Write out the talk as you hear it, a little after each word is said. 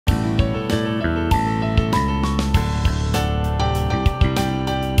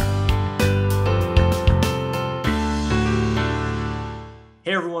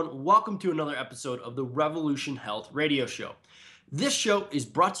everyone, welcome to another episode of the Revolution Health Radio Show. This show is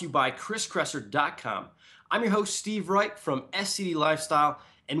brought to you by Kresser.com. I'm your host, Steve Wright from SCD Lifestyle,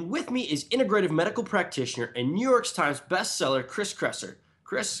 and with me is integrative medical practitioner and New York Times bestseller, Chris Kresser.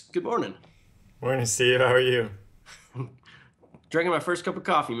 Chris, good morning. Morning, Steve. How are you? Drinking my first cup of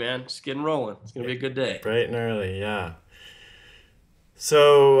coffee, man. Just getting rolling. It's going to be a good day. Bright and early, yeah.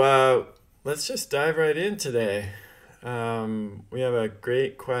 So let's just dive right in today. We have a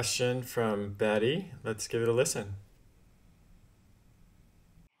great question from Betty. Let's give it a listen.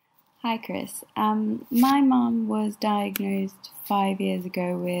 Hi, Chris. My mum was diagnosed 5 years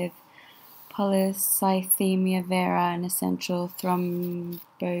ago with polycythemia vera and essential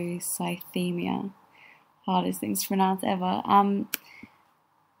thrombocythemia. Hardest things to pronounce ever.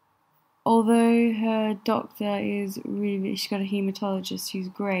 Although her doctor is she's got a hematologist who's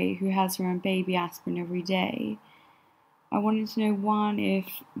great, who has her own baby aspirin every day. I wanted to know, one,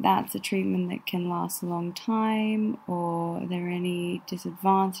 if that's a treatment that can last a long time, or are there any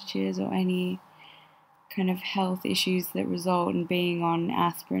disadvantages or any kind of health issues that result in being on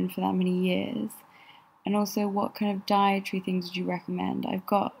aspirin for that many years? And also, what kind of dietary things would you recommend? I've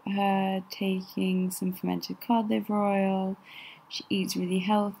got her taking some fermented cod liver oil. She eats really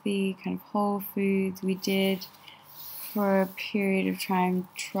healthy, kind of whole foods. We did, for a period of time,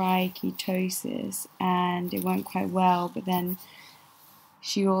 try ketosis, and it went quite well, but then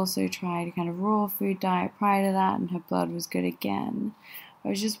she also tried a kind of raw food diet prior to that, and her blood was good again. I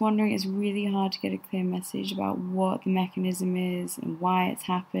was just wondering, it's really hard to get a clear message about what the mechanism is and why it's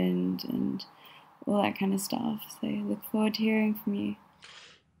happened and all that kind of stuff. So I look forward to hearing from you.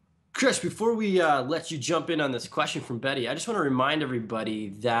 Chris, before we let you jump in on this question from Betty, I just want to remind everybody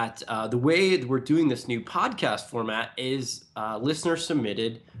that the way that we're doing this new podcast format is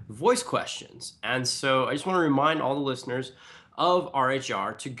listener-submitted voice questions. And so I just want to remind all the listeners of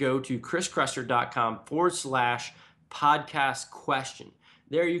RHR to go to chriskresser.com/podcast question.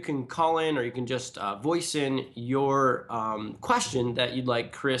 There you can call in, or you can just voice in your question that you'd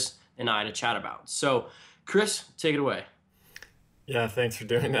like Chris and I to chat about. So, Chris, take it away. Yeah, thanks for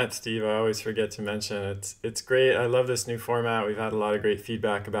doing that, Steve. I always forget to mention it's great. I love this new format. We've had a lot of great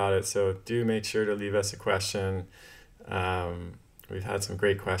feedback about it, so do make sure to leave us a question. We've had some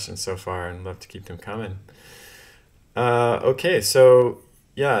great questions so far, and love to keep them coming. Okay, so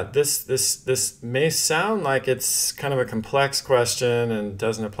yeah, this may sound like it's kind of a complex question and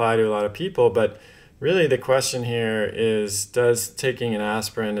doesn't apply to a lot of people, but really the question here is, does taking an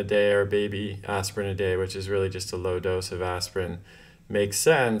aspirin a day or baby aspirin a day, which is really just a low dose of aspirin, make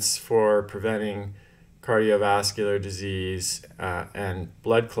sense for preventing cardiovascular disease and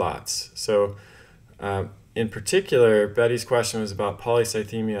blood clots? So in particular, Betty's question was about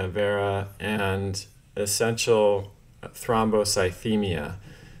polycythemia vera and essential thrombocythemia.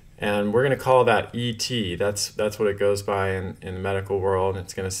 And we're going to call that ET. That's what it goes by in the medical world.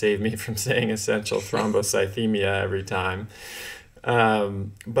 It's going to save me from saying essential thrombocythemia every time.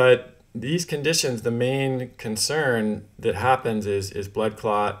 But these conditions, the main concern that happens is blood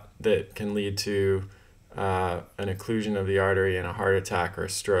clot that can lead to an occlusion of the artery and a heart attack or a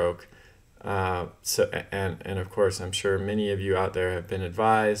stroke. And of course, I'm sure many of you out there have been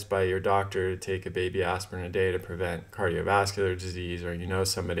advised by your doctor to take a baby aspirin a day to prevent cardiovascular disease, or you know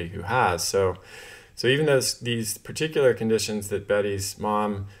somebody who has. So even though these particular conditions that Betty's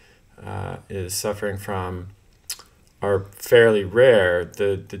mom is suffering from are fairly rare,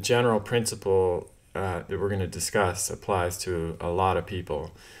 the general principle that we're going to discuss applies to a lot of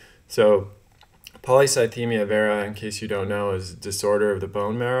people. So polycythemia vera, in case you don't know, is a disorder of the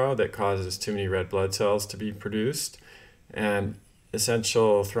bone marrow that causes too many red blood cells to be produced. And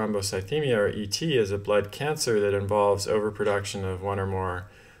essential thrombocythemia, or ET, is a blood cancer that involves overproduction of one or more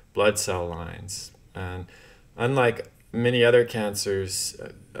blood cell lines. And unlike many other cancers,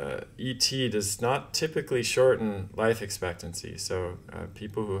 ET does not typically shorten life expectancy. So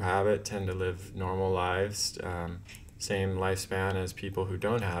people who have it tend to live normal lives, same lifespan as people who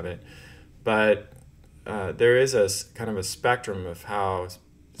don't have it. But there is a kind of a spectrum of how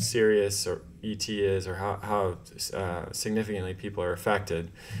serious or ET is, or how significantly people are affected.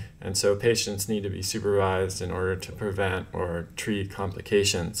 And so patients need to be supervised in order to prevent or treat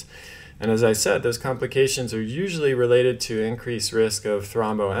complications. And as I said, those complications are usually related to increased risk of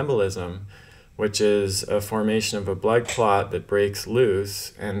thromboembolism, which is a formation of a blood clot that breaks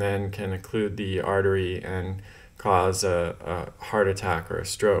loose and then can occlude the artery and cause a heart attack or a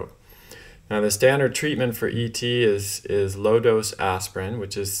stroke. Now, the standard treatment for ET is low-dose aspirin,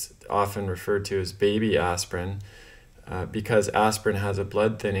 which is often referred to as baby aspirin, because aspirin has a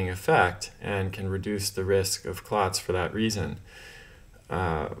blood-thinning effect and can reduce the risk of clots for that reason.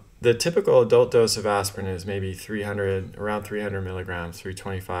 The typical adult dose of aspirin is maybe around 300 milligrams,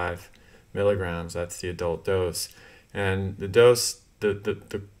 325 milligrams. That's the adult dose. And the dose,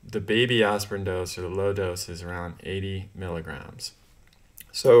 the baby aspirin dose, or the low dose, is around 80 milligrams.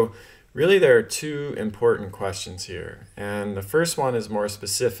 So really there are two important questions here. And the first one is more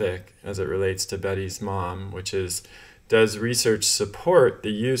specific as it relates to Betty's mom, which is, does research support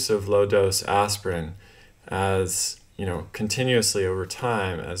the use of low-dose aspirin as, continuously over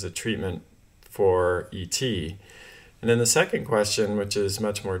time as a treatment for ET? And then the second question, which is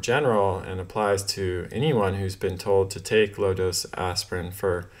much more general and applies to anyone who's been told to take low-dose aspirin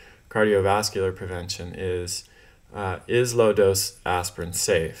for cardiovascular prevention, is low-dose aspirin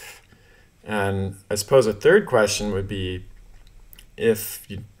safe? And I suppose a third question would be, if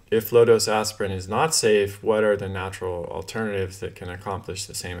low-dose aspirin is not safe, what are the natural alternatives that can accomplish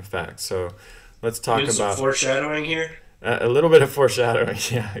the same effect? So let's talk about some foreshadowing here. A little bit of foreshadowing.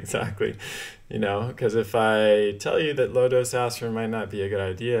 Yeah, exactly. Because if I tell you that low-dose aspirin might not be a good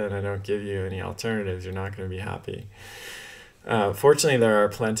idea and I don't give you any alternatives, you're not going to be happy. Fortunately, there are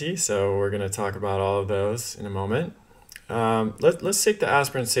plenty, so we're going to talk about all of those in a moment. Let's take the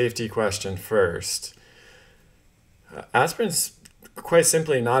aspirin safety question first. Aspirin's quite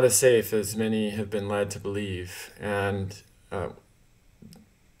simply not as safe as many have been led to believe. And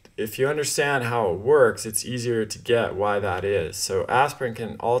if you understand how it works, it's easier to get why that is. So aspirin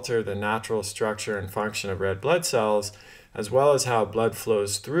can alter the natural structure and function of red blood cells, as well as how blood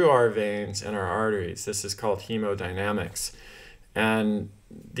flows through our veins and our arteries. This is called hemodynamics. And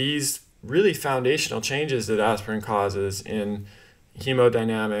these really foundational changes that aspirin causes in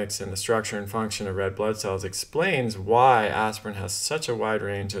hemodynamics and the structure and function of red blood cells explains why aspirin has such a wide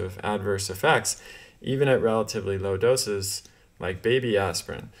range of adverse effects, even at relatively low doses like baby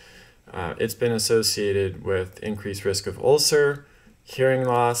aspirin. It's been associated with increased risk of ulcer, hearing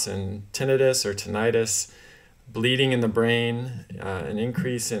loss and tinnitus or tinnitus, bleeding in the brain, an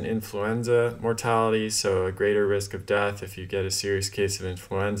increase in influenza mortality, so a greater risk of death if you get a serious case of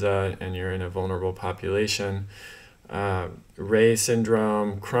influenza and you're in a vulnerable population, Rey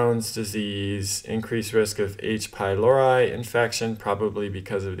syndrome, Crohn's disease, increased risk of H. pylori infection, probably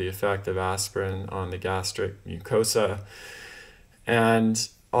because of the effect of aspirin on the gastric mucosa. And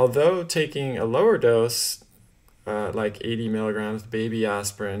although taking a lower dose, like 80 milligrams baby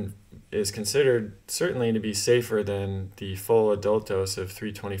aspirin, is considered certainly to be safer than the full adult dose of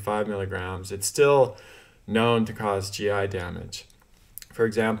 325 milligrams, it's still known to cause GI damage. For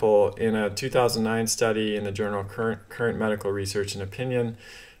example, in a 2009 study in the journal Current Medical Research and Opinion,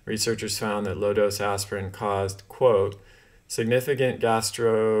 researchers found that low-dose aspirin caused, quote, significant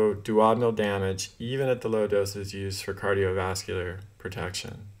gastroduodenal damage even at the low doses used for cardiovascular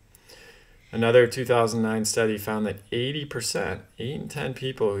protection. Another 2009 study found that 80%, 8 in 10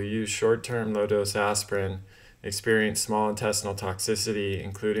 people who use short-term low-dose aspirin experience small intestinal toxicity,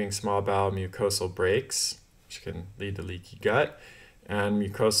 including small bowel mucosal breaks, which can lead to leaky gut, and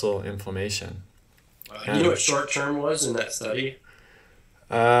mucosal inflammation. You know what short-term was in that study?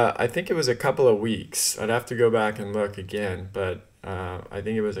 I think it was a couple of weeks. I'd have to go back and look again, but I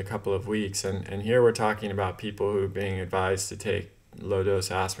think it was a couple of weeks. And here we're talking about people who are being advised to take low-dose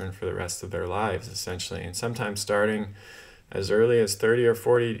aspirin for the rest of their lives, essentially, and sometimes starting as early as 30 or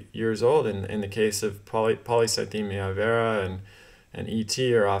 40 years old. In the case of polycythemia vera and ET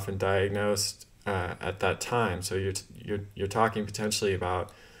are often diagnosed at that time. So you're talking potentially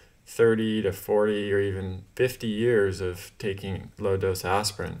about 30 to 40 or even 50 years of taking low-dose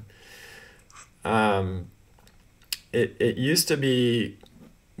aspirin. It used to be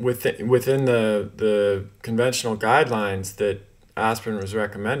within the conventional guidelines that aspirin was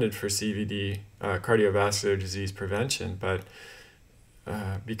recommended for CVD, cardiovascular disease prevention, but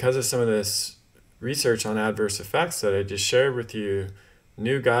because of some of this research on adverse effects that I just shared with you,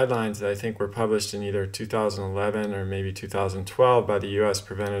 new guidelines that I think were published in either 2011 or maybe 2012 by the U.S.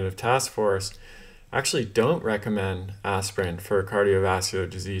 Preventative Task Force actually don't recommend aspirin for cardiovascular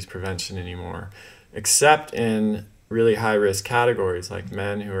disease prevention anymore, except in really high-risk categories like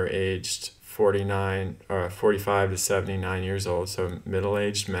men who are aged 45 to 79 years old, so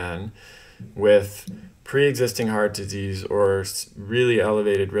middle-aged men with pre-existing heart disease or really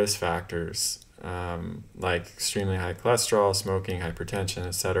elevated risk factors like extremely high cholesterol, smoking, hypertension,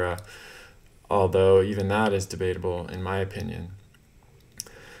 etc. Although even that is debatable in my opinion.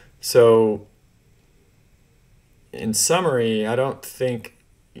 So in summary, I don't think,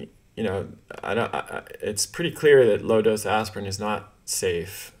 it's pretty clear that low-dose aspirin is not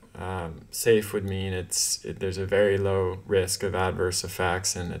safe. Safe would mean there's a very low risk of adverse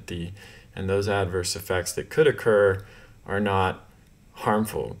effects, and those adverse effects that could occur are not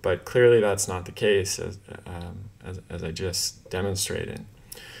harmful, but clearly that's not the case, as I just demonstrated.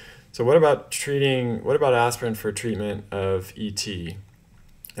 So what about aspirin for treatment of ET?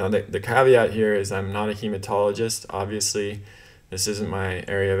 Now the caveat here is I'm not a hematologist, obviously. This isn't my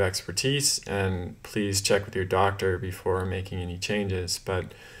area of expertise, and please check with your doctor before making any changes.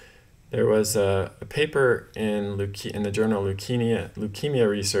 But there was a paper in the journal Leukemia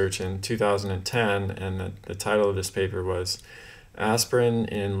Research in 2010, and the title of this paper was Aspirin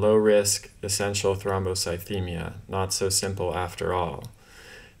in Low-Risk Essential Thrombocythemia, Not So Simple After All.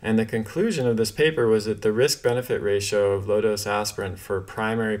 And the conclusion of this paper was that the risk-benefit ratio of low-dose aspirin for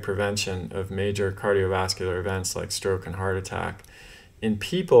primary prevention of major cardiovascular events like stroke and heart attack in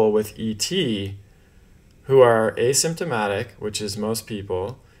people with ET who are asymptomatic, which is most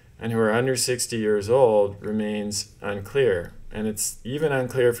people, and who are under 60 years old remains unclear. And it's even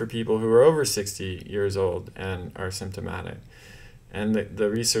unclear for people who are over 60 years old and are symptomatic. And the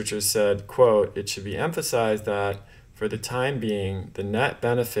researchers said, quote, "It should be emphasized that for the time being, the net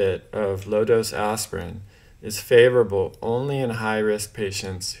benefit of low-dose aspirin is favorable only in high-risk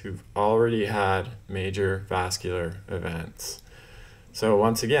patients who've already had major vascular events." So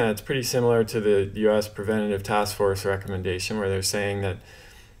once again, it's pretty similar to the U.S. Preventative Task Force recommendation, where they're saying that,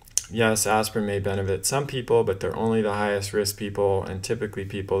 yes, aspirin may benefit some people, but they're only the highest risk people, and typically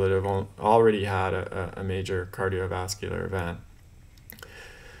people that have already had a major cardiovascular event.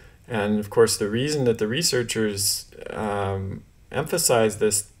 And of course, the reason that the researchers emphasize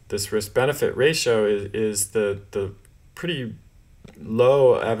this risk-benefit ratio is the pretty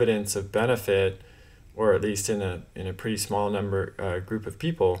low evidence of benefit, or at least in a pretty small group of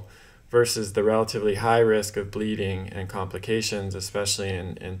people, versus the relatively high risk of bleeding and complications, especially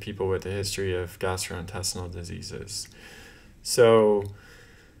in people with a history of gastrointestinal diseases. So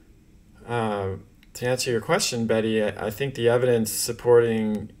to answer your question, Betty, I think the evidence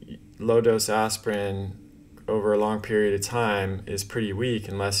supporting low-dose aspirin over a long period of time is pretty weak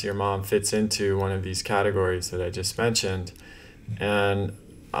unless your mom fits into one of these categories that I just mentioned. And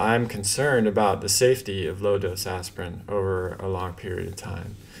I'm concerned about the safety of low-dose aspirin over a long period of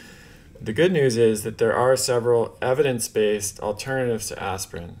time. The good news is that there are several evidence-based alternatives to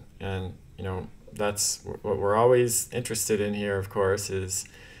aspirin. And, that's what we're always interested in here, of course, is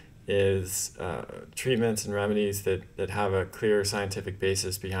treatments and remedies that have a clear scientific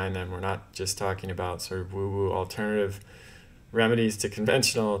basis behind them. We're not just talking about sort of woo-woo alternative remedies to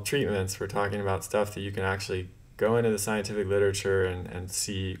conventional treatments. We're talking about stuff that you can actually go into the scientific literature and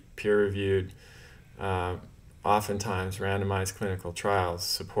see peer-reviewed, oftentimes randomized clinical trials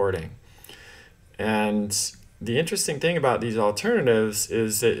supporting. And the interesting thing about these alternatives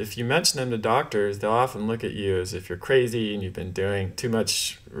is that if you mention them to doctors, they'll often look at you as if you're crazy and you've been doing too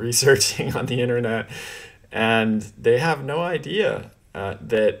much researching on the internet. And they have no idea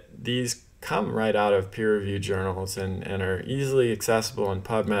that these come right out of peer-reviewed journals and are easily accessible in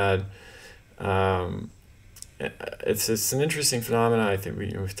PubMed. It's an interesting phenomenon. I think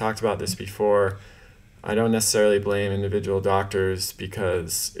we've talked about this before. I don't necessarily blame individual doctors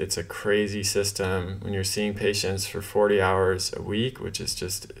because it's a crazy system when you're seeing patients for 40 hours a week, which is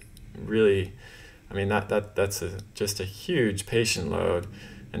just really, that's just a huge patient load.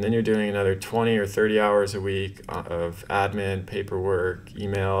 And then you're doing another 20 or 30 hours a week of admin, paperwork,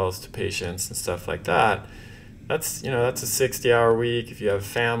 emails to patients and stuff like that. That's a 60-hour week. If you have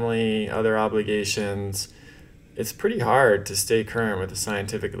family, other obligations, it's pretty hard to stay current with the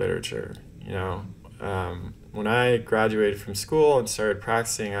scientific literature, When I graduated from school and started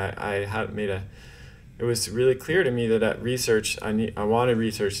practicing, it was really clear to me that I wanted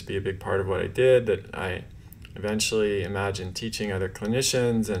research to be a big part of what I did, that I eventually imagined teaching other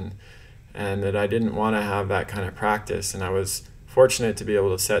clinicians, and that I didn't want to have that kind of practice. And I was fortunate to be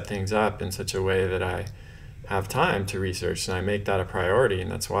able to set things up in such a way that I have time to research, and I make that a priority.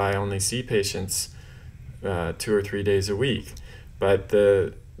 And that's why I only see patients 2 or 3 days a week. But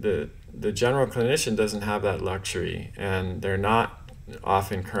the general clinician doesn't have that luxury, and they're not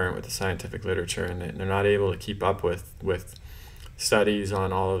often current with the scientific literature, and they're not able to keep up with studies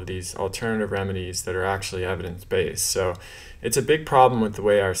on all of these alternative remedies that are actually evidence-based. So it's a big problem with the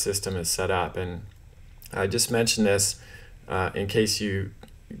way our system is set up. And I just mentioned this in case you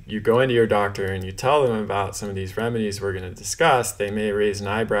go into your doctor and you tell them about some of these remedies we're going to discuss. They may raise an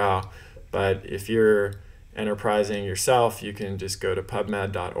eyebrow, but if you're enterprising yourself, you can just go to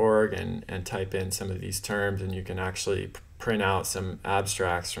pubmed.org and type in some of these terms, and you can actually print out some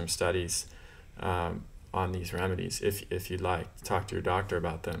abstracts from studies on these remedies if you'd like to talk to your doctor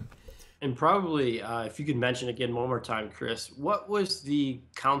about them. And probably, if you could mention again one more time, Chris, what was the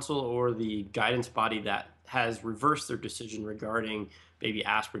council or the guidance body that has reversed their decision regarding baby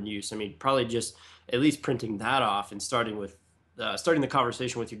aspirin use? I mean, probably just at least printing that off and starting the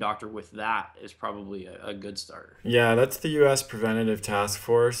conversation with your doctor with that is probably a good starter. Yeah, that's the U.S. Preventative Task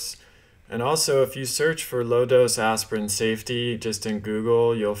Force. And also, if you search for low-dose aspirin safety just in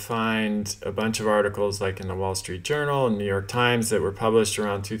Google, you'll find a bunch of articles like in the Wall Street Journal and New York Times that were published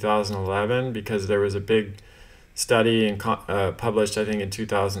around 2011, because there was a big study published, I think, in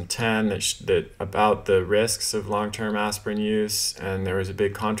 2010 that about the risks of long-term aspirin use, and there was a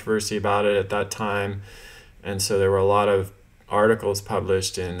big controversy about it at that time. And so there were a lot of articles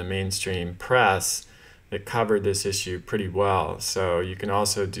published in the mainstream press that covered this issue pretty well. So you can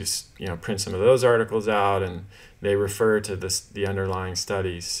also print some of those articles out, and they refer to the underlying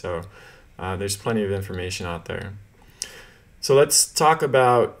studies. So there's plenty of information out there. So let's talk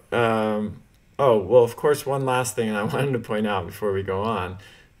about, of course, one last thing I wanted to point out before we go on.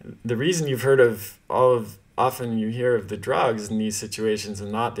 The reason you've heard of often you hear of the drugs in these situations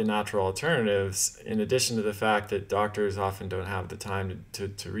and not the natural alternatives, in addition to the fact that doctors often don't have the time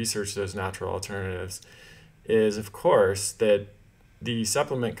to research those natural alternatives, is, of course, that the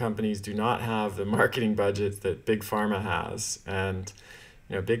supplement companies do not have the marketing budgets that Big Pharma has. And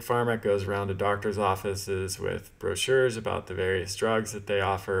Big Pharma goes around to doctors' offices with brochures about the various drugs that they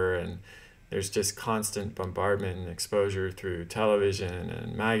offer, and there's just constant bombardment and exposure through television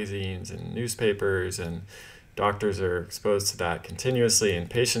and magazines and newspapers, and doctors are exposed to that continuously, and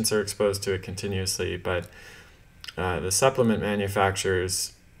patients are exposed to it continuously. But the supplement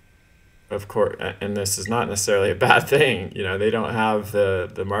manufacturers, of course, and this is not necessarily a bad thing, they don't have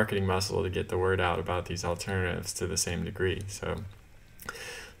the marketing muscle to get the word out about these alternatives to the same degree. So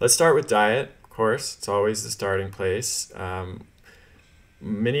let's start with diet, of course. It's always the starting place.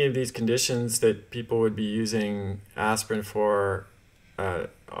 Many of these conditions that people would be using aspirin for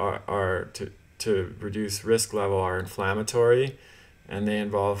are to reduce risk level are inflammatory, and they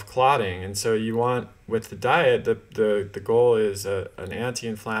involve clotting. And so you want, with the diet, the goal is an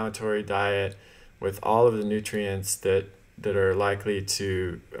anti-inflammatory diet with all of the nutrients that are likely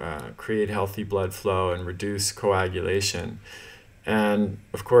to create healthy blood flow and reduce coagulation. And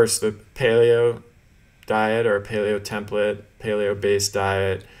of course, the paleo diet or paleo template, paleo-based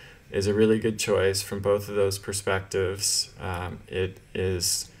diet is a really good choice from both of those perspectives. It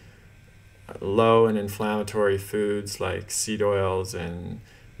is low in inflammatory foods like seed oils and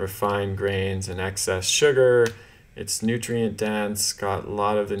refined grains and excess sugar. It's nutrient dense, got a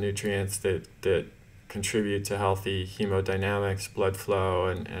lot of the nutrients that contribute to healthy hemodynamics, blood flow,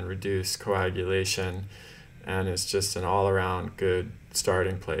 and reduce coagulation, and it's just an all-around good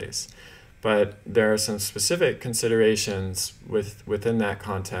starting place. But there are some specific considerations within that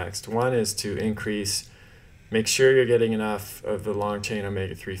context. One is to make sure you're getting enough of the long-chain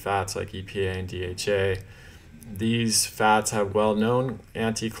omega-3 fats like EPA and DHA. These fats have well-known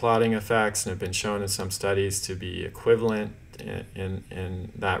anti-clotting effects and have been shown in some studies to be equivalent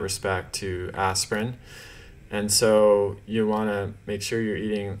in that respect to aspirin. And so you want to make sure you're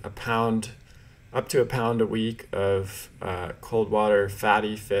eating up to a pound a week of cold water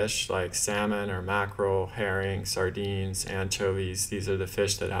fatty fish like salmon or mackerel, herring, sardines, anchovies. These are the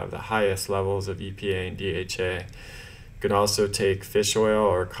fish that have the highest levels of EPA and DHA. You can also take fish oil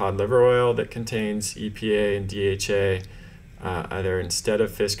or cod liver oil that contains EPA and DHA, either instead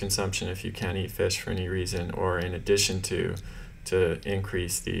of fish consumption if you can't eat fish for any reason, or in addition to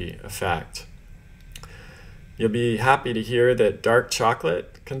increase the effect. You'll be happy to hear that dark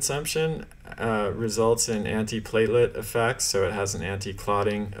chocolate consumption results in antiplatelet effects, so it has an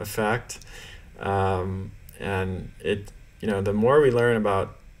anti-clotting effect. And the more we learn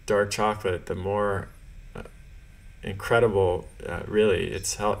about dark chocolate, the more incredible really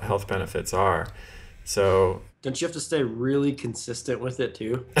its health benefits are. So don't you have to stay really consistent with it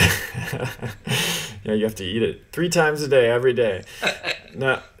too? You have to eat it 3 times a day, every day.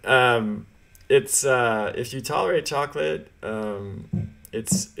 No, it's if you tolerate chocolate,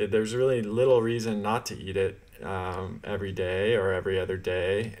 there's really little reason not to eat it every day or every other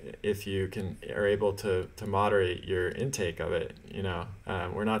day if you are able to moderate your intake of it.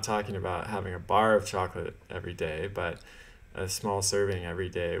 We're not talking about having a bar of chocolate every day, but a small serving every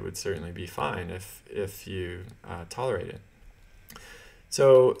day would certainly be fine if you tolerate it.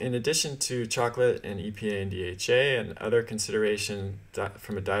 So in addition to chocolate and EPA and DHA, and other consideration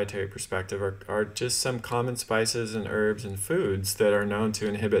from a dietary perspective are just some common spices and herbs and foods that are known to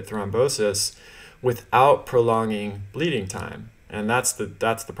inhibit thrombosis without prolonging bleeding time. And that's the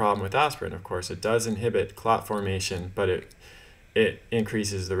problem with aspirin, of course. It does inhibit clot formation, but it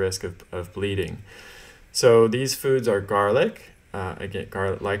increases the risk of bleeding. So these foods are garlic, again,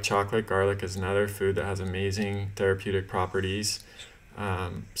 garlic, like chocolate, garlic is another food that has amazing therapeutic properties.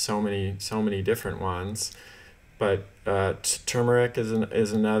 So many different ones. But turmeric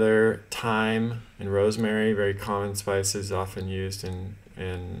is another. Thyme and rosemary, very common spices, often used in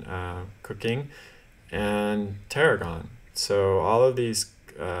cooking, and tarragon. So all of these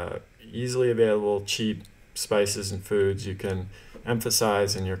easily available, cheap spices and foods you can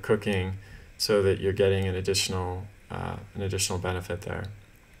emphasize in your cooking, so that you're getting an additional benefit there.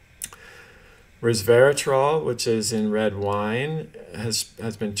 Resveratrol, which is in red wine, has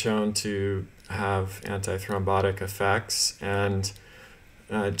been shown to have antithrombotic effects. And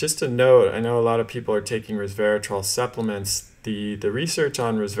just a note, I know a lot of people are taking resveratrol supplements. The research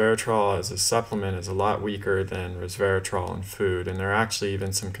on resveratrol as a supplement is a lot weaker than resveratrol in food, and there are actually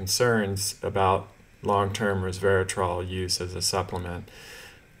even some concerns about long-term resveratrol use as a supplement.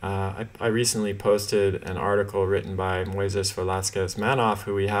 I recently posted an article written by Moises Velasquez Manoff,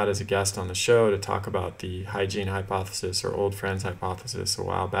 who we had as a guest on the show to talk about the hygiene hypothesis, or old friends hypothesis, a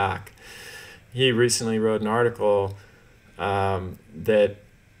while back. He recently wrote an article that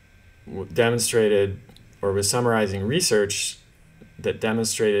demonstrated, or was summarizing research that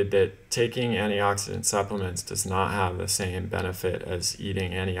demonstrated that taking antioxidant supplements does not have the same benefit as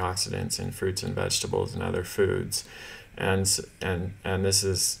eating antioxidants in fruits and vegetables and other foods. And this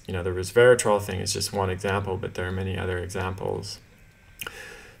is, the resveratrol thing is just one example, but there are many other examples.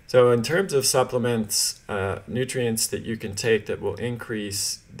 So in terms of supplements, nutrients that you can take that will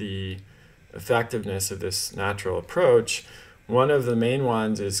increase the effectiveness of this natural approach, one of the main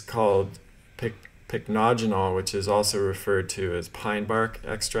ones is called pycnogenol, which is also referred to as pine bark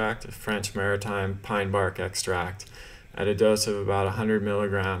extract, a French maritime pine bark extract, at a dose of about 100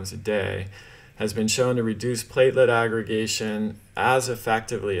 milligrams a day, has been shown to reduce platelet aggregation as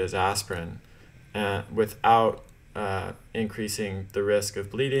effectively as aspirin, without increasing the risk of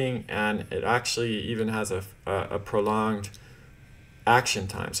bleeding, and it actually even has a prolonged action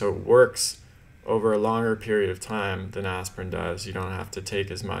time. So it works over a longer period of time than aspirin does. You don't have to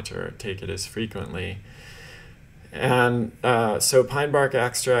take as much or take it as frequently. And so pine bark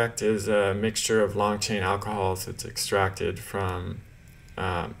extract is a mixture of long-chain alcohols that's extracted from,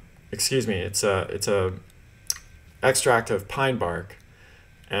 it's a extract of pine bark,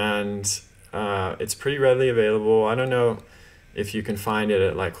 and it's pretty readily available. I don't know if you can find it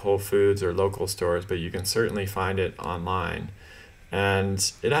at like Whole Foods or local stores, but you can certainly find it online.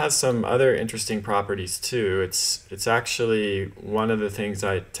 And it has some other interesting properties too. It's actually one of the things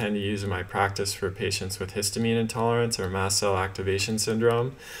I tend to use in my practice for patients with histamine intolerance or mast cell activation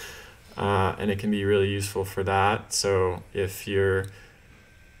syndrome, and it can be really useful for that. So if you're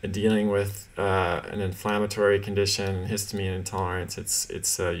dealing with an inflammatory condition, histamine intolerance,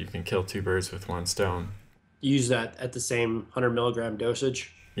 it's you can kill two birds with one stone. Use that at the same 100 milligram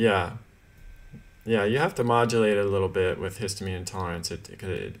dosage? Yeah. Yeah, you have to modulate it a little bit with histamine intolerance. It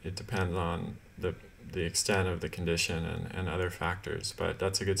depends on the extent of the condition and other factors, but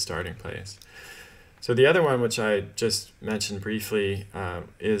that's a good starting place. So the other one, which I just mentioned briefly,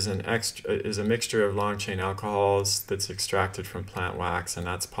 is a mixture of long-chain alcohols that's extracted from plant wax, and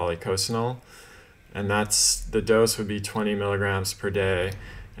that's polycythemia. And the dose would be 20 milligrams per day.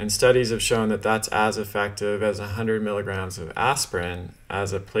 And studies have shown that that's as effective as 100 milligrams of aspirin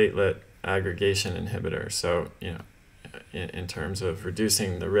as a platelet aggregation inhibitor. So, in terms of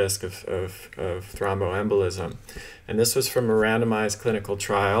reducing the risk of thromboembolism. And this was from a randomized clinical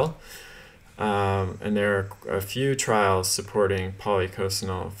trial. And there are a few trials supporting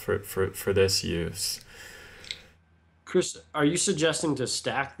polycythemia for this use. Chris, are you suggesting to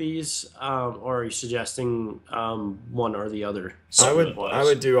stack these, or are you suggesting one or the other? I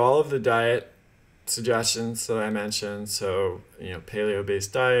would do all of the diet suggestions that I mentioned. So,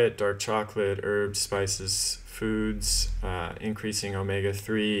 paleo-based diet, dark chocolate, herbs, spices, foods, increasing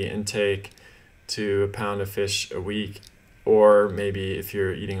omega-3 intake to a pound of fish a week, or maybe if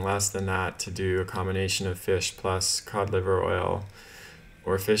you're eating less than that, to do a combination of fish plus cod liver oil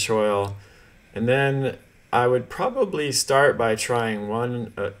or fish oil. And then I would probably start by trying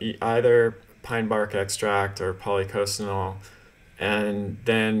either pine bark extract or polycythemia, and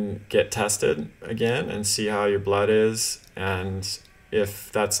then get tested again and see how your blood is. And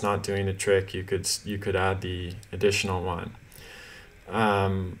if that's not doing the trick, you could add the additional one.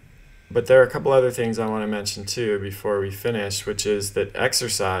 But there are a couple other things I want to mention too before we finish, which is that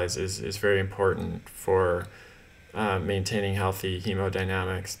exercise is very important for maintaining healthy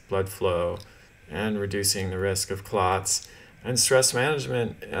hemodynamics, blood flow, and reducing the risk of clots. And stress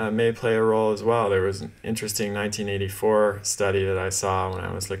management may play a role as well. There was an interesting 1984 study that I saw when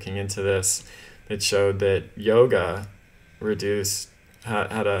I was looking into this that showed that yoga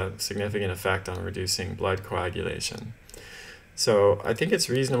had a significant effect on reducing blood coagulation. So I think it's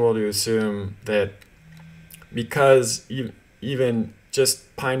reasonable to assume that because even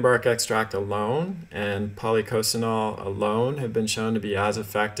just pine bark extract alone and polycosanol alone have been shown to be as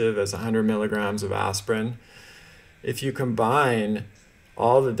effective as 100 milligrams of aspirin, if you combine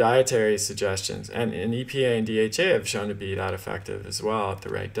all the dietary suggestions, and EPA and DHA have shown to be that effective as well at the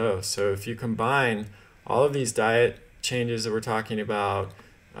right dose. So if you combine all of these diet changes that we're talking about,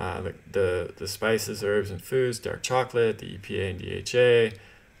 the spices, herbs, and foods, dark chocolate, the EPA and DHA,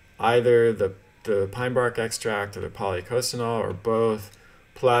 either the pine bark extract or the polycosanol or both,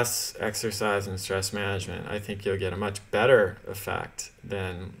 plus exercise and stress management, I think you'll get a much better effect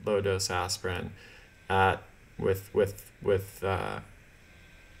than low dose aspirin with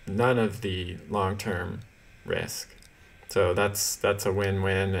none of the long-term risk. So that's a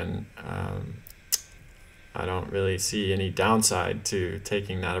win-win, and I don't really see any downside to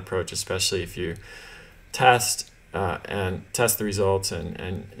taking that approach, especially if you test the results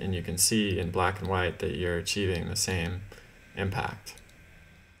and you can see in black and white that you're achieving the same impact.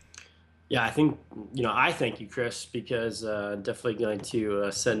 Yeah, I thank you, Chris, because definitely going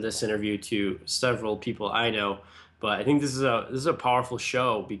to send this interview to several people I know. But I think this is a powerful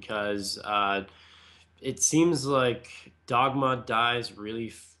show because it seems like dogma dies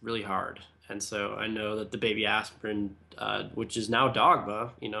really, really hard. And so I know that the baby aspirin, which is now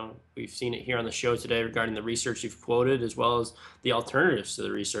dogma, we've seen it here on the show today regarding the research you've quoted, as well as the alternatives to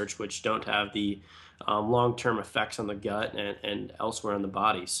the research, which don't have the long-term effects on the gut and elsewhere in the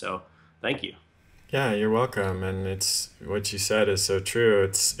body. So thank you. Yeah, you're welcome. And it's what you said is so true.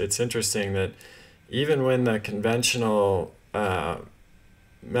 It's interesting that even when the conventional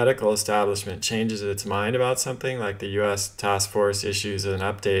medical establishment changes its mind about something, like the U.S. task force issues an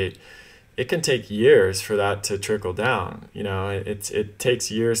update, it can take years for that to trickle down. It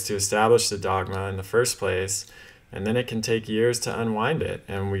takes years to establish the dogma in the first place, and then it can take years to unwind it.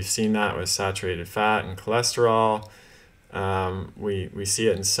 And we've seen that with saturated fat and cholesterol. We see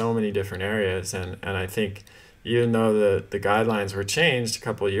it in so many different areas, and I think even though the guidelines were changed a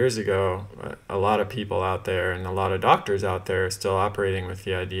couple of years ago, a lot of people out there and a lot of doctors out there are still operating with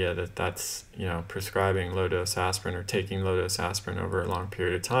the idea that that's prescribing low-dose aspirin or taking low-dose aspirin over a long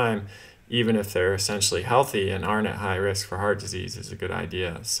period of time, even if they're essentially healthy and aren't at high risk for heart disease, is a good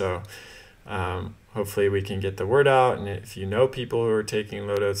idea. So hopefully we can get the word out, and if you know people who are taking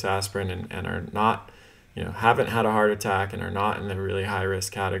low-dose aspirin and are not, haven't had a heart attack and are not in the really high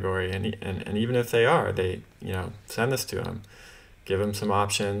risk category, and even if they are, send this to them, give them some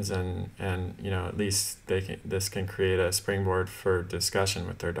options, and at least this can create a springboard for discussion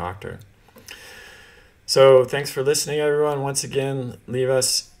with their doctor. So thanks for listening, everyone. Once again, leave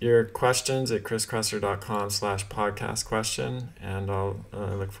us your questions at kriskresser.com/podcast question, and I'll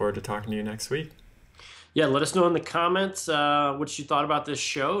look forward to talking to you next week. Yeah, let us know in the comments what you thought about this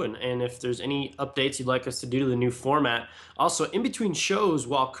show, and if there's any updates you'd like us to do to the new format. Also, in between shows,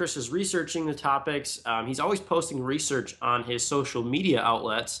 while Chris is researching the topics, he's always posting research on his social media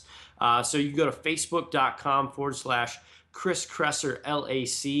outlets. So you can go to facebook.com/Chris Kresser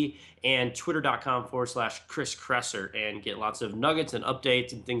LAC and twitter.com/Chris Kresser and get lots of nuggets and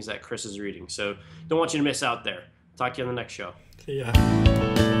updates and things that Chris is reading. So don't want you to miss out there. Talk to you on the next show. See ya.